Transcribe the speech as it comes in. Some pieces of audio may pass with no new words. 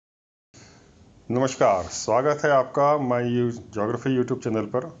नमस्कार, स्वागत है आपका माय ज्योग्राफी यूट्यूब चैनल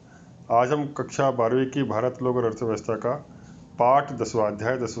पर। आज हम कक्षा 12वीं की भारत लोक और अर्थव्यवस्था का पाठ 10वां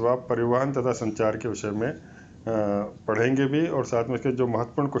अध्याय 10वां परिवहन तथा संचार के विषय में पढ़ेंगे भी, और साथ में इसके जो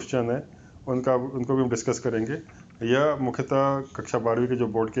महत्वपूर्ण क्वेश्चन हैं उनको भी हम डिस्कस करेंगे। यह मुख्यतः कक्षा 12वीं के जो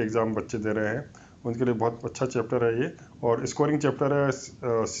बोर्ड के एग्ज़ाम बच्चे दे रहे हैं उनके लिए बहुत अच्छा चैप्टर है ये, और स्कोरिंग चैप्टर है,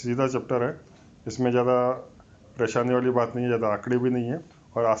 सीधा चैप्टर है। इसमें ज़्यादा परेशानी वाली बात नहीं है, ज़्यादा आंकड़े भी नहीं है,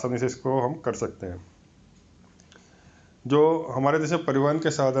 और आसानी से इसको हम कर सकते हैं। जो हमारे देश में परिवहन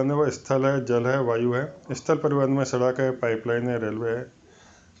के साधन है वो स्थल है, जल है, वायु है। स्थल परिवहन में सड़क है, पाइपलाइन है, रेलवे है।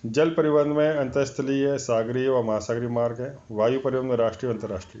 जल परिवहन में अंतरस्थलीय, सागरीय व महासागरीय मार्ग है। वायु परिवहन में राष्ट्रीय और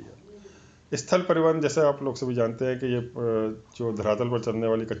अंतर्राष्ट्रीय है। स्थल परिवहन जैसे आप लोग सभी जानते हैं कि ये जो धरातल पर चलने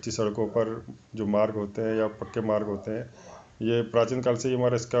वाली कच्ची सड़कों पर जो मार्ग होते हैं या पक्के मार्ग होते हैं, ये प्राचीन काल से ही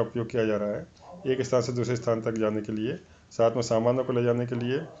हमारा इसका उपयोग किया जा रहा है एक स्थान से दूसरे स्थान तक जाने के लिए, साथ में सामानों को ले जाने के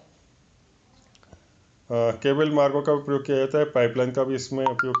लिए। केबल मार्गों का उपयोग किया जाता है, पाइपलाइन का भी इसमें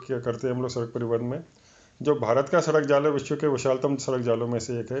उपयोग किया करते हैं हम लोग सड़क परिवहन में। जो भारत का सड़क जाल है विश्व के विशालतम सड़क जालों में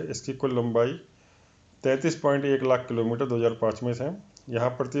से एक है। इसकी कुल लंबाई 33.1 लाख किलोमीटर 2005 में है। यहाँ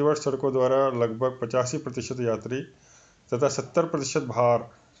प्रतिवर्ष सड़कों द्वारा लगभग 85% यात्री तथा 70% भार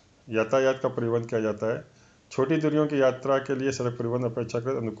यातायात का परिवहन किया जाता है। छोटी दूरियों की यात्रा के लिए सड़क परिवहन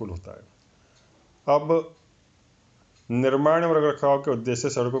अपेक्षाकृत अनुकूल होता है। अब निर्माण और रखरखाव के उद्देश्य से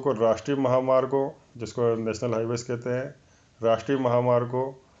सड़कों को राष्ट्रीय महामार्गों, जिसको नेशनल हाईवेज कहते हैं, राष्ट्रीय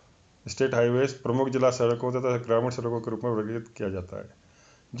महामार्गों, स्टेट हाईवेज, प्रमुख जिला सड़कों तथा ग्रामीण सड़कों के रूप में वर्गीकृत किया जाता है।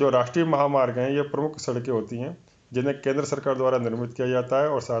 जो राष्ट्रीय महामार्ग हैं ये प्रमुख सड़कें होती हैं जिन्हें केंद्र सरकार द्वारा निर्मित किया जाता है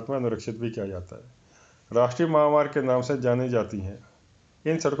और साथ में अनुरक्षित भी किया जाता है। राष्ट्रीय महामार्ग के नाम से जानी जाती हैं।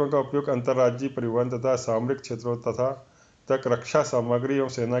 इन सड़कों का उपयोग अंतर्राज्यीय परिवहन तथा सामरिक क्षेत्रों तथा तक रक्षा सामग्री एवं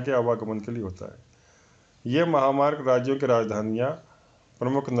सेना के आवागमन के लिए होता है। ये महामार्ग राज्यों की राजधानियाँ,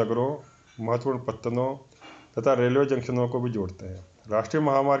 प्रमुख नगरों, महत्वपूर्ण पत्तनों तथा रेलवे जंक्शनों को भी जोड़ते हैं। राष्ट्रीय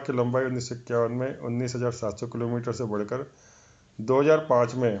महामार्ग की लंबाई 1951 में 19,700 किलोमीटर से बढ़कर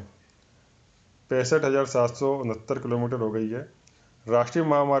 2005 में 65,769 किलोमीटर हो गई है। राष्ट्रीय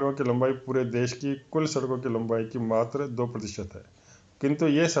महामार्गों की लंबाई पूरे देश की कुल सड़कों की लंबाई की मात्र 2% है, किंतु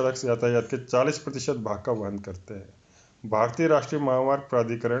ये सड़क यातायात के 40% भाग का वहन करते हैं। भारतीय राष्ट्रीय महामार्ग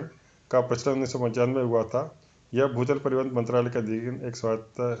प्राधिकरण का प्रचलन 1995 में हुआ था। यह भूतल परिवहन मंत्रालय के अधीन एक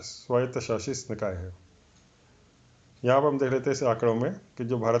स्वायत्तशासित निकाय है। यहाँ पर हम देख लेते हैं इस आंकड़ों में कि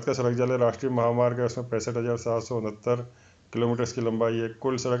जो भारत का सड़क जाल है, राष्ट्रीय महामार्ग है, उसमें 65,769 किलोमीटर की लंबाई है।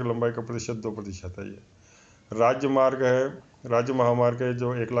 कुल सड़क लंबाई का प्रतिशत 2% है। ये राज्य मार्ग है, राज्य महामार्ग है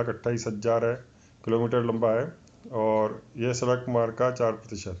जो 1,28,000 किलोमीटर लंबा है, और यह सड़क मार्ग का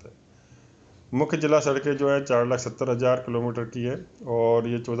 4% है। मुख्य जिला सड़कें जो है 4,70,000 किलोमीटर की है, और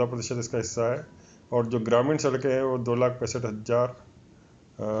ये 14% इसका हिस्सा है। और जो ग्रामीण सड़कें हैं वो 2,65,000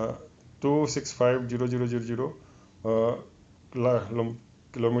 265,000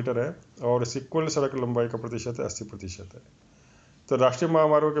 किलोमीटर है, और इसकी कुल सड़क लंबाई का प्रतिशत है 80% है। तो राष्ट्रीय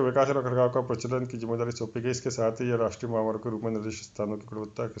महामार्गों के विकास और रखरखाव का प्रचलन की जिम्मेदारी सौंपी गई। इसके साथ ही यह राष्ट्रीय महामार्ग के रूप में निर्दिष्ट स्थानों की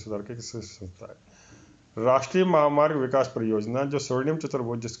गुणवत्ता के सुधार की संस्था है। राष्ट्रीय महामार्ग विकास परियोजना, जो स्वर्णिम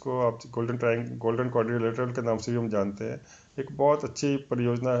चतुर्भुज, जिसको आप गोल्डन क्वाड्रिलेटरल के नाम से भी हम जानते हैं, एक बहुत अच्छी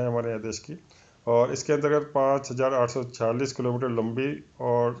परियोजना है हमारे यहाँ देश की। और इसके अंतर्गत 5,846 किलोमीटर लंबी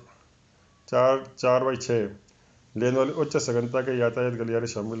और 4x6 लेन वाली उच्च सघनता के यातायात गलियारे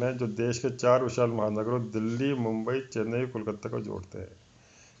शामिल हैं, जो देश के 4 विशाल महानगरों दिल्ली, मुंबई, चेन्नई, कोलकाता को जोड़ते हैं।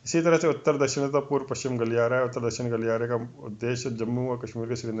 इसी तरह से उत्तर दक्षिण तथा पूर्व पश्चिम गलियारा है। उत्तर दक्षिण गलियारे का उद्देश्य जम्मू व कश्मीर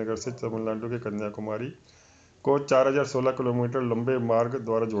के श्रीनगर से तमिलनाडु के कन्याकुमारी को 4,016 किलोमीटर लंबे मार्ग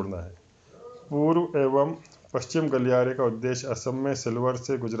द्वारा जोड़ना है। पूर्व एवं पश्चिम गलियारे का उद्देश्य असम में सिलवर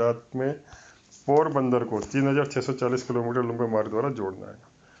से गुजरात में पोरबंदर को 3,640 किलोमीटर लंबे मार्ग द्वारा जोड़ना है।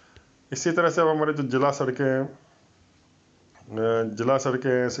 इसी तरह से अब हमारे जो जिला सड़कें हैं,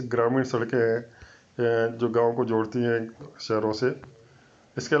 ग्रामीण सड़कें हैं जो गांव को जोड़ती हैं शहरों से।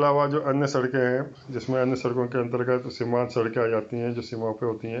 इसके अलावा जो अन्य सड़कें हैं, जिसमें अन्य सड़कों के अंतर्गत सीमांत सड़कें आ जाती हैं जो सीमाओं पे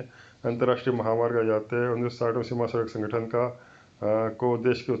होती हैं, अंतर्राष्ट्रीय महामार्ग आ जाते हैं। 1960 सीमा सड़क संगठन का को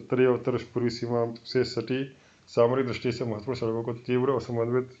देश की उत्तरी और उत्तर पूर्वी सीमा से सटी सामरिक दृष्टि से महत्वपूर्ण सड़कों को तीव्र और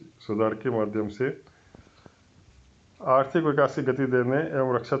समन्वित सुधार के माध्यम से आर्थिक विकास की गति देने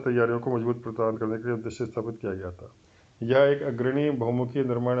एवं रक्षा तैयारियों को मजबूत प्रदान करने के लिए उद्देश्य स्थापित किया गया था। यह एक अग्रणी बहुमुखी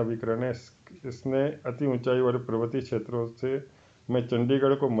निर्माण अभिकरण है। इसने अति ऊंचाई वाले पर्वतीय क्षेत्रों से में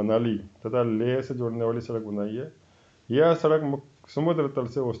चंडीगढ़ को मनाली तथा लेह से जोड़ने वाली सड़क बनाई है। यह सड़क समुद्र तल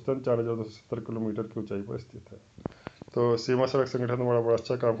से औसतन 4,270 किलोमीटर की ऊंचाई पर स्थित है। तो सीमा सड़क संगठन बड़ा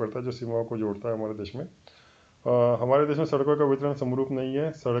अच्छा काम करता है जो सीमाओं को जोड़ता है हमारे देश में। हमारे देश में सड़कों का वितरण समरूप नहीं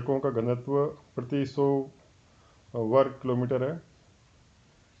है। सड़कों का घनत्व प्रति 100 वर्ग किलोमीटर है।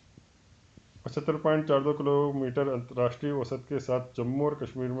 75.42 किलोमीटर अंतर्राष्ट्रीय औसत के साथ जम्मू और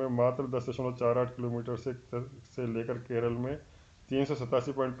कश्मीर में मात्र 10.48 किलोमीटर से लेकर केरल में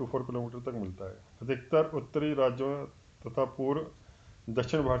 387.24 किलोमीटर तक मिलता है। अधिकतर उत्तरी राज्यों तथा पूर्व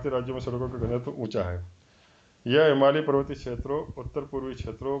दक्षिण भारतीय राज्यों में सड़कों का घनत्व ऊंचा है। यह हिमालय पर्वतीय क्षेत्रों, उत्तर पूर्वी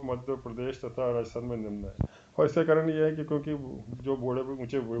क्षेत्रों, मध्य प्रदेश तथा राजस्थान में निम्न है। और इसका कारण यह है कि क्योंकि जो बड़े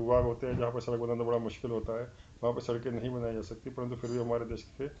ऊंचे भूभाग होते हैं जहाँ पर सड़क बनाना बड़ा मुश्किल होता है, वहाँ पर सड़कें नहीं बनाई जा सकती, परंतु फिर भी हमारे देश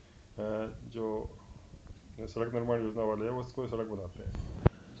के जो सड़क निर्माण योजना वाले हैं वो उसको सड़क बनाते हैं।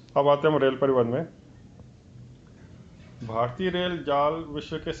 अब आते हैं हम रेल परिवहन में। भारतीय रेल जाल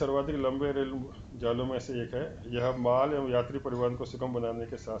विश्व के सर्वाधिक लंबे रेल जालों में से एक है। यह माल एवं यात्री परिवहन को सुगम बनाने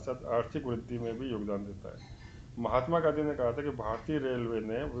के साथ साथ आर्थिक वृद्धि में भी योगदान देता है। महात्मा गांधी ने कहा था कि भारतीय रेलवे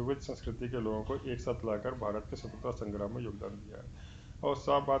ने विविध संस्कृति के लोगों को एक साथ लाकर भारत के स्वतंत्रता संग्राम में योगदान दिया है। और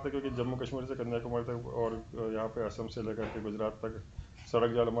साफ बात है क्योंकि जम्मू कश्मीर से कन्याकुमारी तक और यहाँ पे असम से लेकर के गुजरात तक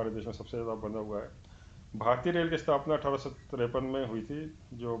सड़क जाल हमारे देश में सबसे ज़्यादा बना हुआ है। भारतीय रेल की स्थापना 1853 में हुई थी,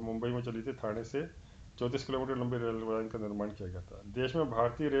 जो मुंबई में चली थी। थाने से 34 किलोमीटर लंबी रेल लाइन का निर्माण किया गया था। देश में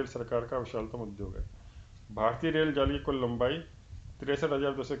भारतीय रेल सरकार का विशालतम उद्योग है। भारतीय रेल जाल की कुल लंबाई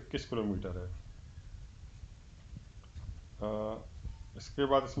 63,221 किलोमीटर है। इसके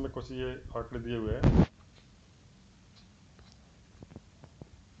बाद इसमें कुछ ये आंकड़े दिए हुए हैं।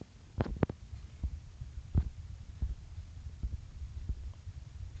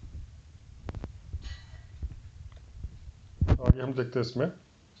 आगे हम देखते हैं इसमें।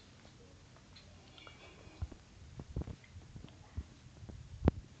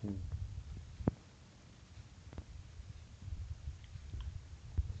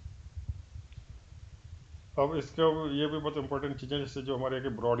 अब इसका ये भी बहुत इंपॉर्टेंट चीज़ें, जैसे जो हमारे यहाँ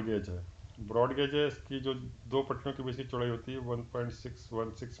की ब्रॉड गेज है। ब्रॉड गेज है, इसकी जो दो पटरियों के बीच की चौड़ाई होती है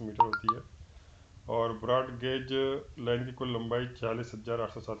 1.616 मीटर होती है। और ब्रॉड गेज लाइन की कुल लंबाई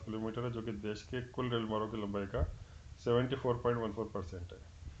 40,807 किलोमीटर है, जो कि देश के कुल रेल मार्गों की लंबाई का 74.14% है।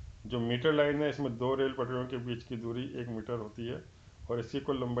 जो मीटर लाइन है, इसमें दो रेल पटरियों के बीच की दूरी 1 मीटर होती है और इसकी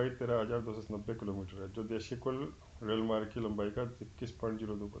कुल लंबाई 13,290 किलोमीटर है, जो देश की कुल रेल मार्ग की लंबाई का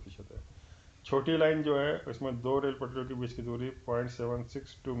 21.02% है। छोटी लाइन जो है, इसमें दो रेल पटरियों के बीच की दूरी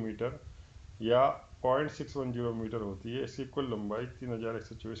 0.762 मीटर या 0.610 मीटर होती है। इसकी कुल लंबाई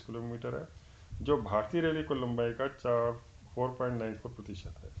 3,124 किलोमीटर है, जो भारतीय रेल की कुल लंबाई का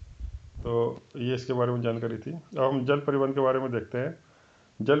 4.94% है। तो ये इसके बारे में जानकारी थी। अब हम जल परिवहन के बारे में देखते हैं।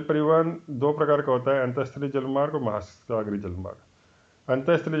 जल परिवहन दो प्रकार का होता है, अंतरस्थलीय जलमार्ग और महासागरीय जलमार्ग।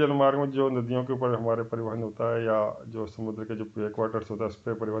 अंतरस्थलीय जलमार्ग में जो नदियों के ऊपर हमारे परिवहन होता है या जो समुद्र के जो बैक वाटर्स होता है उस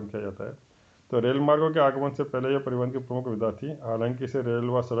पर परिवहन किया जाता है। तो रेल मार्गों के आगमन से पहले यह परिवहन की प्रमुख विधा थी, हालांकि इसे रेल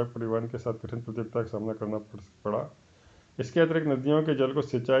व सड़क परिवहन के साथ कठिन प्रतियोगिता का सामना करना पड़ा। इसके अतिरिक्त नदियों के जल को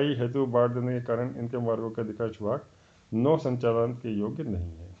सिंचाई हेतु बाढ़ देने के कारण इनके मार्गों के अधिकांश भाग नौ संचालन के योग्य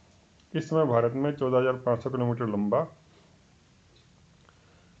नहीं है। इस समय भारत में 14,500 किलोमीटर लंबा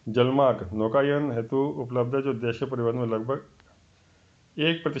जलमार्ग नौकायन हेतु उपलब्ध है, जो देश के परिवहन में लगभग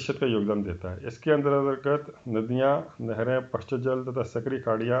 1% का योगदान देता है। इसके अंतर्गत नदियाँ, नहरें, पश्चजल तथा सकरी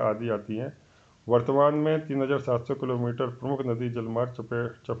खाड़ियाँ आदि आती हैं। वर्तमान में 3,700 किलोमीटर प्रमुख नदी जलमार्ग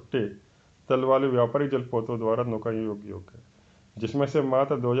चपटे तल वाले व्यापारिक जलपोतों द्वारा नौकायन योग्य है, जिसमें से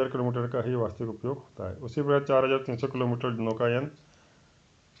मात्र 2,000 किलोमीटर का ही वास्तविक उपयोग होता है। उसी प्रकार 4,300 किलोमीटर नौकायन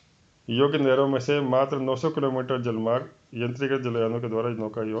योग्य नहरों में से मात्र 900 किलोमीटर जलमार्ग यंत्रीकृत जलयानों के द्वारा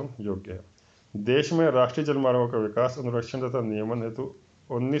नौकायन योग्य है। देश में राष्ट्रीय जलमार्गों का विकास, अनुरक्षण तथा नियमन हेतु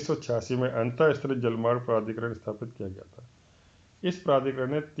 1986 में अंतरस्थलीय जलमार्ग प्राधिकरण स्थापित किया गया था। इस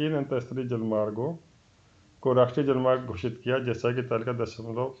प्राधिकरण ने 3 अंतरस्थलीय जलमार्गों को राष्ट्रीय जलमार्ग घोषित किया, जैसा कि तालिका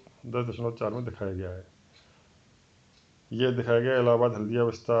 10.4 में दिखाया गया है। ये दिखाया गया इलाहाबाद हल्दिया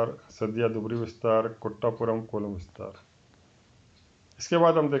विस्तार, सदिया दुबरी विस्तार, कोट्टापुरम कोलम विस्तार। इसके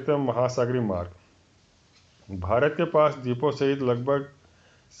बाद हम देखते हैं महासागरीय मार्ग। भारत के पास द्वीपों सहित लगभग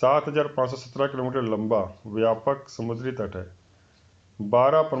 7,517 किलोमीटर लंबा व्यापक समुद्री तट है।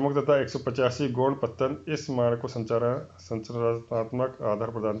 12 प्रमुख तथा 185 गौण पत्तन इस मार्ग को संरचनात्मक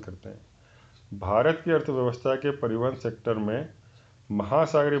आधार प्रदान करते हैं। भारत की अर्थव्यवस्था के परिवहन सेक्टर में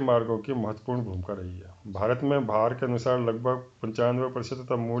महासागरीय मार्गों की महत्वपूर्ण भूमिका रही है। भारत में भार के अनुसार लगभग 95%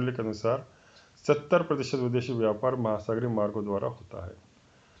 तथा मूल्य के अनुसार 70% विदेशी व्यापार महासागरीय मार्गों द्वारा होता है।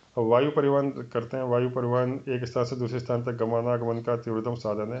 अब वायु परिवहन करते हैं। वायु परिवहन एक स्थान से दूसरे स्थान तक गमनागमन का तीव्रतम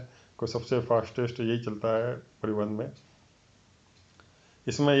साधन है, को सबसे फास्टेस्ट यही चलता है परिवहन में।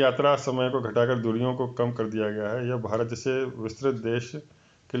 इसमें यात्रा समय को घटाकर दूरियों को कम कर दिया गया है। यह भारत जैसे विस्तृत देश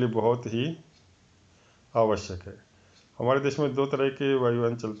के लिए बहुत ही आवश्यक है। हमारे देश में दो तरह के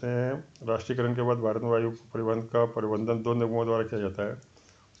वायुयान चलते हैं। राष्ट्रीयकरण के बाद भारत में वायु परिवहन का प्रबंधन दो निगमों द्वारा किया जाता है,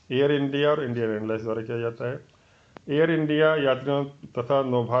 एयर इंडिया और इंडियन एयरलाइंस द्वारा किया जाता है। एयर इंडिया यात्रियों तथा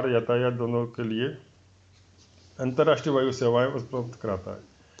नौभार यातायात दोनों के लिए अंतर्राष्ट्रीय वायु सेवाएं उपलब्ध कराता है।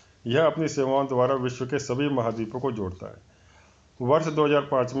 यह अपनी सेवाओं द्वारा विश्व के सभी महाद्वीपों को जोड़ता है। वर्ष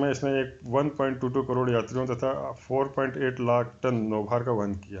 2005 में इसने एक 1.22 करोड़ यात्रियों तथा 4.8 लाख टन नौभार का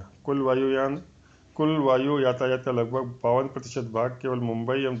वहन किया। कुल वायु यातायात का लगभग 52% भाग केवल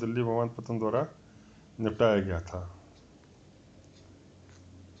मुंबई एवं दिल्ली विमानपत्तन द्वारा निपटाया गया था।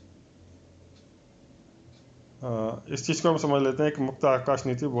 इस चीज़ को हम समझ लेते हैं कि मुक्त आकाश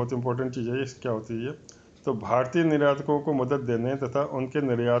नीति बहुत इंपॉर्टेंट चीज़ है। ये क्या होती है? तो भारतीय निर्यातकों को मदद देने तथा उनके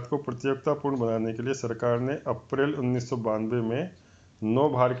निर्यात को प्रतियोगितापूर्ण बनाने के लिए सरकार ने अप्रैल 1992 में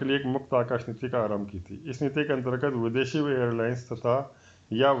नौभार के लिए एक मुक्त आकाश नीति का आरंभ की थी। इस नीति के अंतर्गत विदेशी एयरलाइंस तथा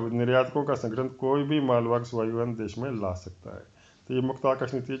या निर्यातकों का संगठन कोई भी मालवाहक वायुयान देश में ला सकता है। तो ये मुक्त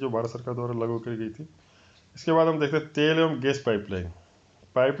आकाश नीति जो भारत सरकार द्वारा लागू की गई थी। इसके बाद हम देखते हैं तेल एवं गैस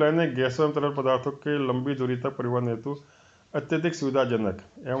पाइपलाइन में गैसों एवं तरल पदार्थों के लंबी दूरी तक परिवहन हेतु अत्यधिक सुविधाजनक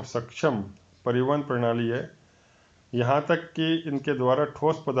एवं सक्षम परिवहन प्रणाली है। यहाँ तक कि इनके द्वारा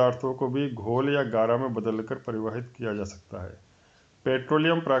ठोस पदार्थों को भी घोल या गारा में बदलकर परिवहित किया जा सकता है।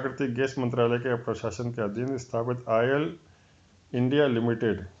 पेट्रोलियम प्राकृतिक गैस मंत्रालय के प्रशासन के अधीन स्थापित ऑयल इंडिया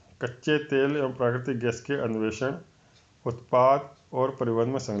लिमिटेड कच्चे तेल एवं प्राकृतिक गैस के अन्वेषण, उत्पाद और परिवहन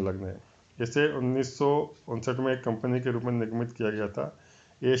में संलग्न है। इसे 1959 में एक कंपनी के रूप में निगमित किया गया था।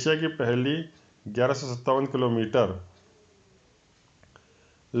 एशिया की पहली 1157 किलोमीटर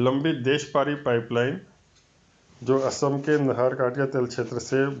लंबी देशपारी पाइपलाइन जो असम के नाहरकटिया तेल क्षेत्र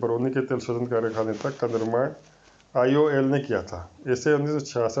से बरौनी के तेल शोधन कारखाने तक का निर्माण IOL ने किया था। इसे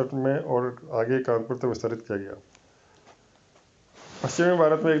 1966 में और आगे कानपुर तक विस्तारित किया गया। पश्चिमी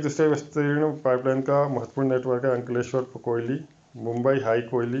भारत में एक दूसरे विस्तीर्ण पाइपलाइन का महत्वपूर्ण नेटवर्क है। अंकलेश्वर कोयली, मुंबई हाई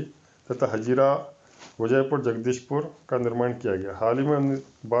कोयली तथा हजीरा विजयपुर जगदीशपुर का निर्माण किया गया। हाल ही में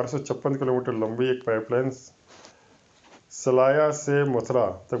 1256 किलोमीटर लंबी एक पाइपलाइन सलाया से मथुरा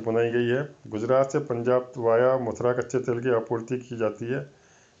तक बनाई गई है। गुजरात से पंजाब वाया मथुरा कच्चे तेल की आपूर्ति की जाती है।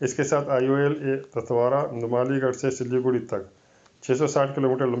 इसके साथ IOL ततवारा नुमालीगढ़ से सिलीगुड़ी तक 660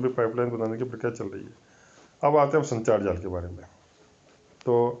 किलोमीटर लंबी पाइपलाइन बनाने की प्रक्रिया चल रही है। अब आते हैं हम संचार जाल के बारे में।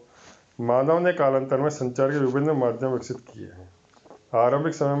 तो मानव ने कालांतर में संचार के विभिन्न माध्यम विकसित किए हैं।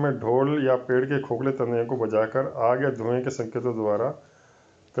 आरंभिक समय में ढोल या पेड़ के खोखले तने को बजाकर आग या धुएं के संकेतों द्वारा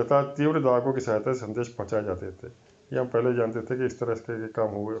तथा तीव्र दागों की सहायता से संदेश पहुंचाए जाते थे। ये हम पहले जानते थे कि इस तरह के काम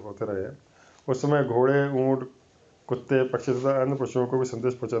होते रहे हैं। उस समय घोड़े, ऊंट, कुत्ते, पक्षी तथा अन्य पशुओं को भी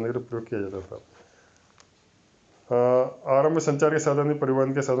संदेश पहुंचाने के लिए प्रयोग किया जाता था। आरंभ में संचार के साधन ही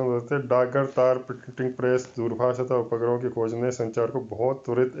परिवहन के साधन होते थे। डाकघर, तार, प्रिंटिंग प्रेस, दूरभाष तथा उपग्रहों की खोज ने संचार को बहुत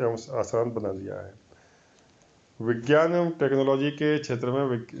त्वरित एवं आसान बना दिया है। विज्ञान एवं टेक्नोलॉजी के क्षेत्र में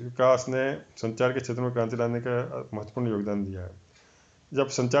विकास ने संचार के क्षेत्र में क्रांति लाने का महत्वपूर्ण योगदान दिया है। जब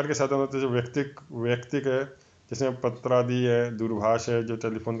संचार के साधन होते हैं जो व्यक्तिक है, जिसमें पत्र आदि है, दूरभाष है जो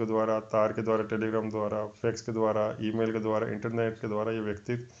टेलीफोन के द्वारा, तार के द्वारा, टेलीग्राम द्वारा, फैक्स के द्वारा, ईमेल के द्वारा, इंटरनेट के द्वारा, ये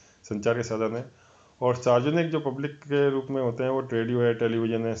व्यक्तिक संचार के साधन है। और सार्वजनिक जो पब्लिक के रूप में होते हैं वो रेडियो है,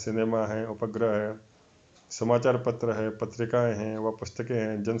 टेलीविज़न है, सिनेमा है, उपग्रह है, समाचार पत्र है, पत्रिकाएं हैं, व पुस्तकें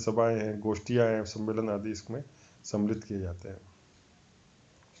हैं, जनसभाएं हैं, गोष्ठियाँ हैं, सम्मेलन आदि इसमें सम्मिलित किए जाते हैं।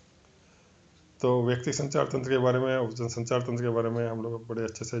 तो व्यक्तिगत संचार तंत्र के बारे में, जनसंचार तंत्र के बारे में हम लोग बड़े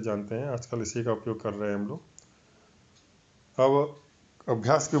अच्छे से जानते हैं। आजकल इसी का उपयोग कर रहे हैं हम लोग। अब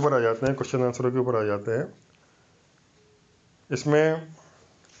अभ्यास के ऊपर आ जाते हैं, क्वेश्चन आंसरों के ऊपर आ जाते हैं। इसमें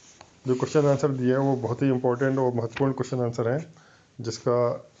जो क्वेश्चन आंसर दिए हैं वो बहुत ही इंपॉर्टेंट और महत्वपूर्ण क्वेश्चन आंसर हैं,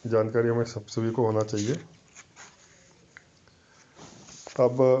 जिसका जानकारी हमें सभी को होना चाहिए।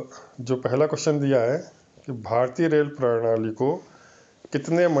 अब जो पहला क्वेश्चन दिया है कि भारतीय रेल प्रणाली को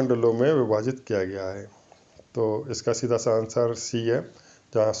कितने मंडलों में विभाजित किया गया है, तो इसका सीधा सा आंसर C है,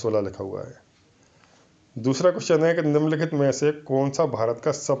 जहाँ 16 लिखा हुआ है। दूसरा क्वेश्चन है कि निम्नलिखित में से कौन सा भारत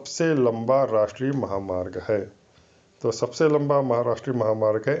का सबसे लंबा राष्ट्रीय महामार्ग है, तो सबसे लंबा राष्ट्रीय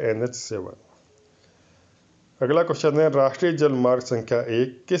महामार्ग है NH7। अगला क्वेश्चन है राष्ट्रीय जलमार्ग संख्या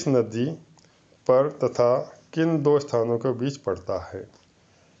 1 किस नदी पर तथा किन दो स्थानों के बीच पड़ता है,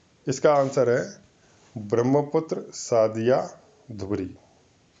 इसका आंसर है ब्रह्मपुत्र, सादिया, धुबरी।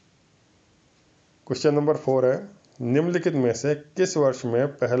 क्वेश्चन नंबर 4 है निम्नलिखित में से किस वर्ष में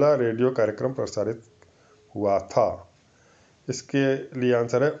पहला रेडियो कार्यक्रम प्रसारित हुआ था, इसके लिए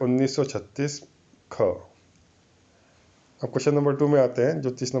आंसर है 1936 ख। अब क्वेश्चन नंबर 2 में आते हैं, जो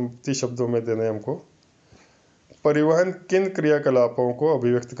 30 शब्दों में देने हैं हमको। परिवहन किन क्रियाकलापों को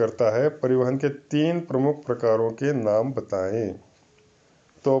अभिव्यक्त करता है, परिवहन के 3 प्रमुख प्रकारों के नाम बताएं।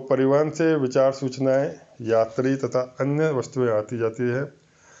 तो परिवहन से विचार, सूचनाएं, यात्री तथा अन्य वस्तुएं आती जाती है।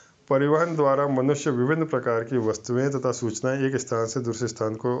 परिवहन द्वारा मनुष्य विभिन्न प्रकार की वस्तुएं तथा सूचनाएं एक स्थान से दूसरे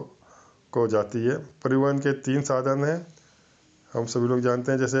स्थान को को जाती है। परिवहन के 3 साधन हैं, हम सभी लोग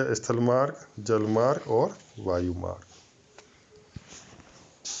जानते हैं, जैसे स्थल मार्ग, जल मार्ग और वायु मार्ग।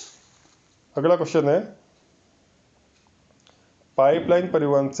 अगला क्वेश्चन है, पाइपलाइन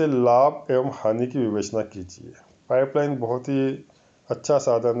परिवहन से लाभ एवं हानि की विवेचना कीजिए। पाइपलाइन बहुत ही अच्छा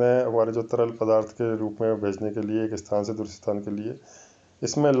साधन है हमारे जो तरल पदार्थ के रूप में भेजने के लिए एक स्थान से दूसरे स्थान के लिए।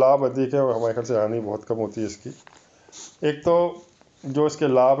 इसमें लाभ अधिक है और हमारे ख्याल से हानि बहुत कम होती है इसकी। एक तो जो इसके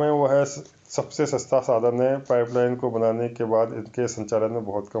लाभ हैं वो है सबसे सस्ता साधन है। पाइपलाइन को बनाने के बाद इनके संचालन में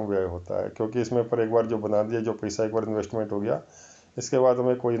बहुत कम व्यय होता है, क्योंकि इसमें पर एक बार जो बना दिया, जो पैसा एक बार इन्वेस्टमेंट हो गया, इसके बाद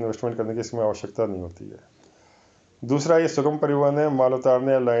हमें कोई इन्वेस्टमेंट करने की इसमें आवश्यकता नहीं होती है। दूसरा, ये सुगम परिवहन है, माल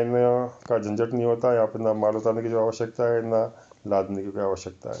उतारने या लाइन का झंझट नहीं होता। यहाँ पर ना माल उतारने की जो आवश्यकता है, ना लादने की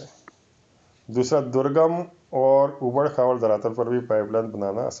आवश्यकता है। दूसरा, दुर्गम और उबड़ खाबड़ धरातल पर भी पाइपलाइन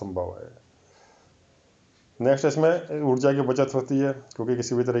बनाना असंभव है। नेक्स्ट, इसमें ऊर्जा की बचत होती है, क्योंकि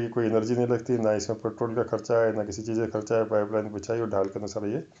किसी भी तरह की कोई एनर्जी नहीं लगती, ना इसमें पेट्रोल का खर्चा है, ना किसी चीज़ का खर्चा है। पाइपलाइन बिछाई और ढाल के अनुसार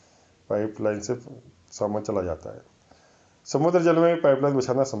ये पाइपलाइन से सामान चला जाता है। समुद्र जल में पाइपलाइन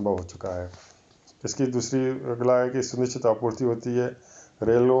बिछाना संभव हो चुका है। इसकी दूसरी अगला है कि सुनिश्चित आपूर्ति होती है।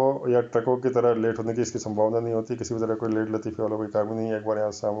 रेलों या ट्रकों की तरह लेट होने की इसकी संभावना नहीं होती। किसी भी तरह कोई लेट लतीफ़े वाला कोई काम ही नहीं है। एक बार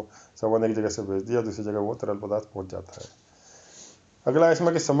यहाँ सामान एक जगह से भेज दिया, दूसरी जगह वो तरल पदार्थ पहुँच जाता है। अगला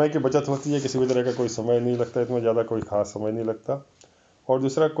इसमें कि समय की बचत होती है। किसी भी तरह का कोई समय नहीं लगता, इसमें ज़्यादा कोई खास समय नहीं लगता। और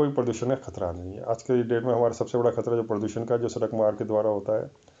दूसरा, कोई प्रदूषण का खतरा नहीं है। आज के डेट में हमारा सबसे बड़ा खतरा जो प्रदूषण का, जो सड़क मार्ग के द्वारा होता है,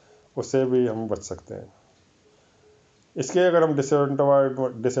 उससे भी हम बच सकते हैं। इसके अगर हम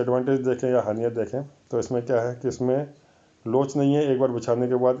डिसएडवांटेज देखें या हानियाँ देखें, तो इसमें क्या है कि इसमें लोच नहीं है। एक बार बिछाने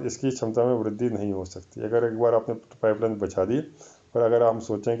के बाद इसकी क्षमता में वृद्धि नहीं हो सकती। अगर एक बार आपने पाइपलाइन बिछा दी, पर अगर हम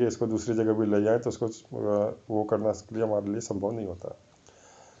सोचें कि इसको दूसरी जगह भी ले जाएं, तो उसको वो करना के लिए हमारे लिए संभव नहीं होता।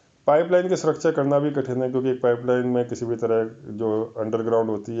 पाइपलाइन की सुरक्षा करना भी कठिन है, क्योंकि एक पाइपलाइन में किसी भी तरह जो अंडरग्राउंड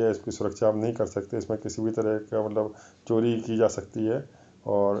होती है, इसकी सुरक्षा हम नहीं कर सकते। इसमें किसी भी तरह का मतलब चोरी की जा सकती है,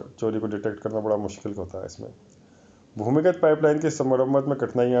 और चोरी को डिटेक्ट करना बड़ा मुश्किल होता है इसमें। भूमिगत पाइपलाइन की मरम्मत में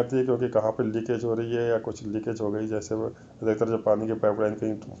कठिनाई आती है, क्योंकि कहाँ पे लीकेज हो रही है या कुछ लीकेज हो गई, जैसे अधिकतर जब पानी की पाइपलाइन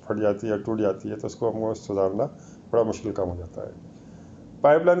कहीं फट जाती है या टूट जाती है, तो उसको हमको सुधारना बड़ा मुश्किल काम हो जाता है।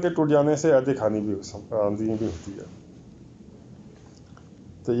 पाइपलाइन के टूट जाने से अधिक हानि भी होती है।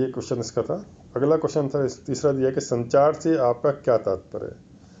 तो ये क्वेश्चन इसका था। अगला क्वेश्चन था तीसरा दिया कि संचार से आपका क्या तात्पर्य है।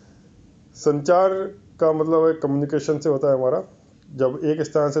 संचार का मतलब है कम्युनिकेशन से होता है हमारा। जब एक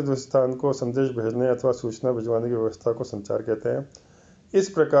स्थान से दूसरे स्थान को संदेश भेजने अथवा सूचना भिजवाने की व्यवस्था को संचार कहते हैं। इस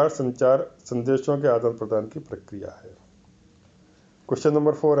प्रकार संचार संदेशों के आदान प्रदान की प्रक्रिया है। क्वेश्चन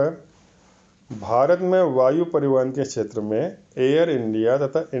नंबर 4 है, भारत में वायु परिवहन के क्षेत्र में एयर इंडिया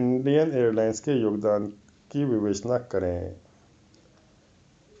तथा इंडियन एयरलाइंस के योगदान की विवेचना करें।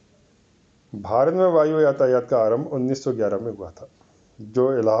 भारत में वायु यातायात का आरंभ 1911 में हुआ था,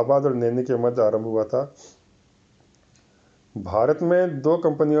 जो इलाहाबाद और नैनी के मध्य आरंभ हुआ था। भारत में 2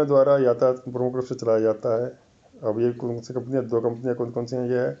 कंपनियों द्वारा यातायात प्रमुख रूप से चलाया जाता है। अब ये कौन सी कंपनियाँ, 2 कंपनियाँ कौन कौन सी हैं?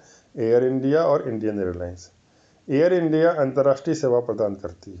 ये है एयर इंडिया और इंडियन एयरलाइंस। एयर इंडिया अंतर्राष्ट्रीय सेवा प्रदान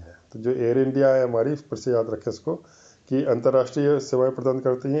करती है। तो जो एयर इंडिया है हमारी, फिर से याद रखें इसको, कि अंतर्राष्ट्रीय सेवाएं प्रदान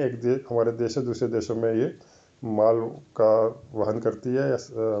करती हैं। हमारे देश से दूसरे देशों में ये माल का वहन करती है या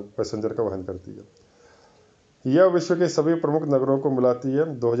पैसेंजर का वहन करती है। यह विश्व के सभी प्रमुख नगरों को मिलाती है।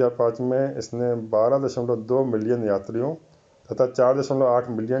 2005 में इसने 12.2 मिलियन यात्रियों तथा 4.8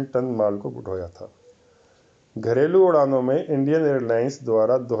 मिलियन टन माल को ढोया था। घरेलू उड़ानों में इंडियन एयरलाइंस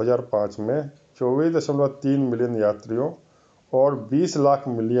द्वारा 2005 में 24.3 मिलियन यात्रियों और 20 लाख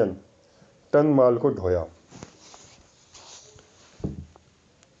मिलियन टन माल को ढोया।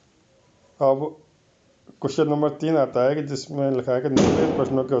 अब क्वेश्चन नंबर 3 आता है कि जिसमें लिखा है कि निम्नलिखित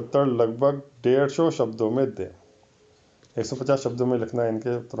प्रश्नों के उत्तर लगभग 150 शब्दों में दें। 150 शब्दों में लिखना है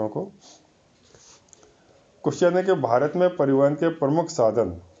इनके उत्तरों को। क्वेश्चन है कि भारत में परिवहन के प्रमुख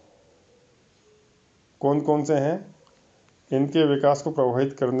साधन कौन कौन से हैं, इनके विकास को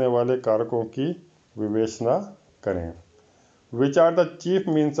प्रभावित करने वाले कारकों की विवेचना करें। Which are the chief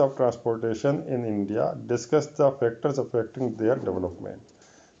means of transportation in India, discuss the factors affecting their development.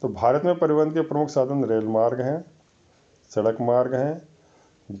 तो भारत में परिवहन के प्रमुख साधन रेल मार्ग हैं, सड़क मार्ग हैं,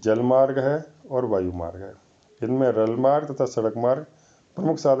 जल मार्ग है और वायु मार्ग है। इनमें रेल मार्ग तथा सड़क मार्ग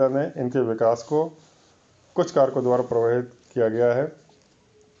प्रमुख साधन हैं। इनके विकास को कुछ कारकों द्वारा प्रभावित किया गया है।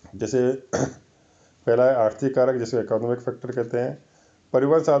 जैसे पहला है आर्थिक कारक, जिसे इकोनॉमिक फैक्टर कहते हैं।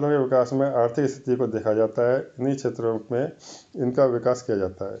 परिवहन साधनों के विकास में आर्थिक स्थिति को देखा जाता है। इन्हीं क्षेत्रों में इनका विकास किया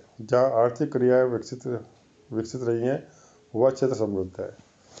जाता है। जहाँ आर्थिक क्रियाएं विकसित रही हैं, वह क्षेत्र समृद्ध है।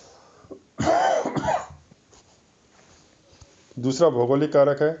 दूसरा भौगोलिक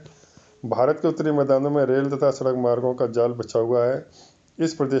कारक है। भारत के उत्तरी मैदानों में रेल तथा सड़क मार्गों का जाल बिछा हुआ है।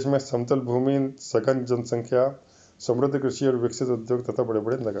 इस प्रदेश में समतल भूमि, सघन जनसंख्या, समृद्ध कृषि और विकसित उद्योग तथा बड़े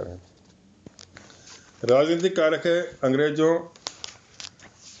बड़े नगर हैं। राजनीतिक कारक है।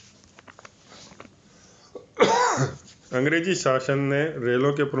 अंग्रेजी शासन ने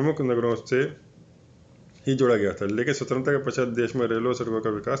रेलों के प्रमुख नगरों से ही जोड़ा गया था, लेकिन स्वतंत्रता के पश्चात देश में रेलों सड़कों का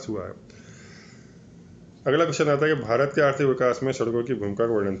विकास हुआ है। अगला क्वेश्चन आता है कि भारत के आर्थिक विकास में सड़कों की भूमिका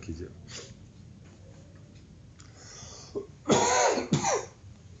का वर्णन कीजिए।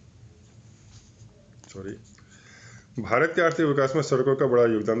 भारत के आर्थिक विकास में सड़कों का बड़ा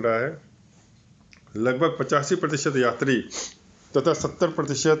योगदान रहा है। लगभग 85% यात्री तथा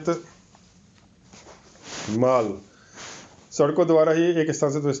 70% माल सड़कों द्वारा ही एक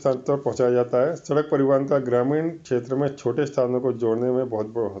स्थान से दूसरे स्थान तक पहुंचाया जाता है। सड़क परिवहन का ग्रामीण क्षेत्र में छोटे स्थानों को जोड़ने में बहुत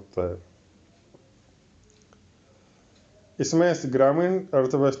बड़ा महत्व है। इसमें ग्रामीण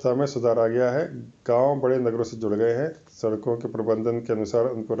अर्थव्यवस्था में सुधार आ गया है। गांव बड़े नगरों से जुड़ गए हैं। सड़कों के प्रबंधन के अनुसार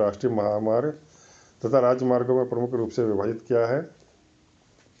उनको राष्ट्रीय महामार्ग तथा राजमार्गों में प्रमुख रूप से विभाजित किया है।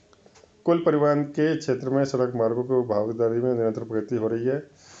 कुल परिवहन के क्षेत्र में सड़क मार्गों की भागीदारी में निरंतर प्रगति हो रही है।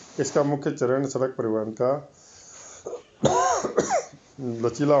 इसका मुख्य चरण सड़क परिवहन का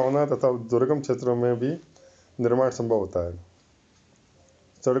लचीला होना तथा दुर्गम क्षेत्रों में भी निर्माण संभव होता है।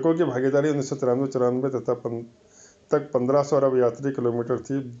 सड़कों की भागीदारी 1993-94 तक 1500 अरब यात्री किलोमीटर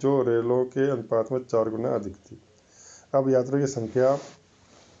थी, जो रेलों के अनुपात में 4 गुना अधिक थी। अब यात्रियों की संख्या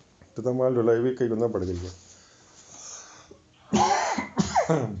तथा माल ढुलाई भी कई गुना बढ़ गई है।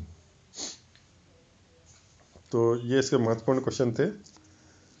 तो ये इसके महत्वपूर्ण क्वेश्चन थे।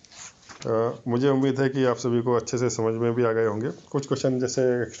 मुझे उम्मीद है कि आप सभी को अच्छे से समझ में भी आ गए होंगे। कुछ क्वेश्चन जैसे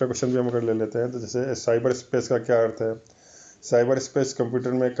एक्स्ट्रा क्वेश्चन भी हम अगर ले लेते हैं तो जैसे साइबर स्पेस का क्या अर्थ है। साइबर स्पेस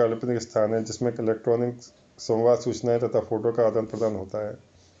कंप्यूटर में एक काल्पनिक स्थान है जिसमें इलेक्ट्रॉनिक संवाद, सूचनाएं तथा फोटो का आदान प्रदान होता है।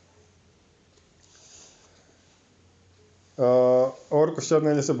 और क्वेश्चन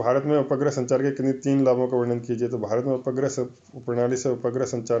है जैसे भारत में उपग्रह संचार के किन्हीं 3 लाभों का वर्णन कीजिए। तो भारत में उपग्रह प्रणाली से उपग्रह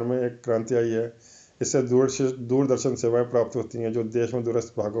संचार में एक क्रांति आई है। इससे दूरदर्शन सेवाएं प्राप्त होती हैं जो देश में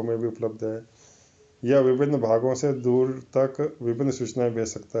दूरस्थ भागों में भी उपलब्ध है। यह विभिन्न भागों से दूर तक विभिन्न सूचनाएं भेज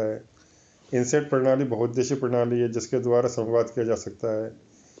सकता है। इनसेट प्रणाली बहुउद्देशीय प्रणाली है जिसके द्वारा संवाद किया जा सकता है।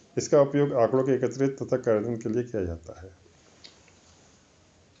 इसका उपयोग आंकड़ों के एकत्रित तथा कार्यान्वयन के लिए किया जाता है।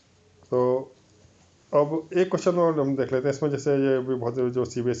 तो अब एक क्वेश्चन और हम देख लेते हैं इसमें। जैसे ये भी बहुत जो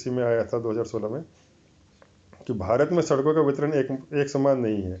CBSE में आया था 2016 में कि भारत में सड़कों का वितरण एक समान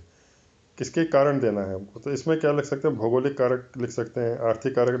नहीं है, किसके कारण देना है हमको। तो इसमें क्या लिख सकते हैं, भौगोलिक कारक लिख सकते हैं,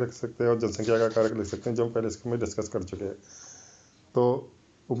 आर्थिक कारक लिख सकते हैं और जनसंख्या का कारक लिख सकते हैं, जो हम पहले इसमें डिस्कस कर चुके हैं। तो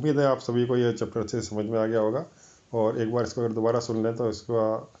उम्मीद है आप सभी को यह चैप्टर अच्छे से समझ में आ गया होगा। और एक बार इसको अगर दोबारा सुन लें तो इसका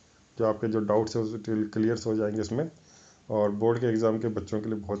जो आपके जो डाउट्स हैं क्लियर हो जाएंगे इसमें। और बोर्ड के एग्ज़ाम के बच्चों के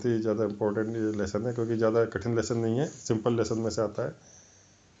लिए बहुत ही ज़्यादा इंपॉर्टेंट ये लेसन है, क्योंकि ज़्यादा कठिन लेसन नहीं है, सिंपल लेसन में से आता है।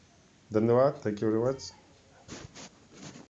 धन्यवाद। Thank you very much.